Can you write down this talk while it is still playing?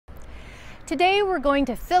Today we're going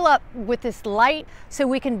to fill up with this light so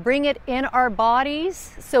we can bring it in our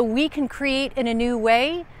bodies, so we can create in a new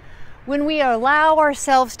way. When we allow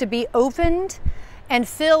ourselves to be opened and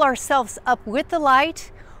fill ourselves up with the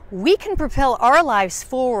light, we can propel our lives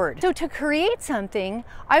forward. So to create something,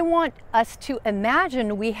 I want us to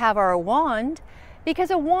imagine we have our wand,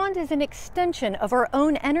 because a wand is an extension of our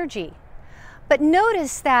own energy. But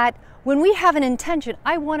notice that when we have an intention,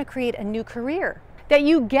 I want to create a new career, that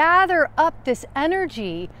you gather up this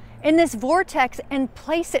energy in this vortex and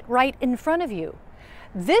place it right in front of you.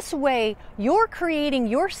 This way, you're creating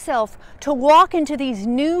yourself to walk into these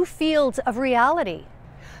new fields of reality.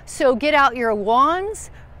 So get out your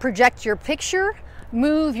wands, project your picture,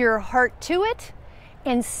 move your heart to it,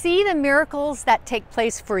 and see the miracles that take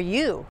place for you.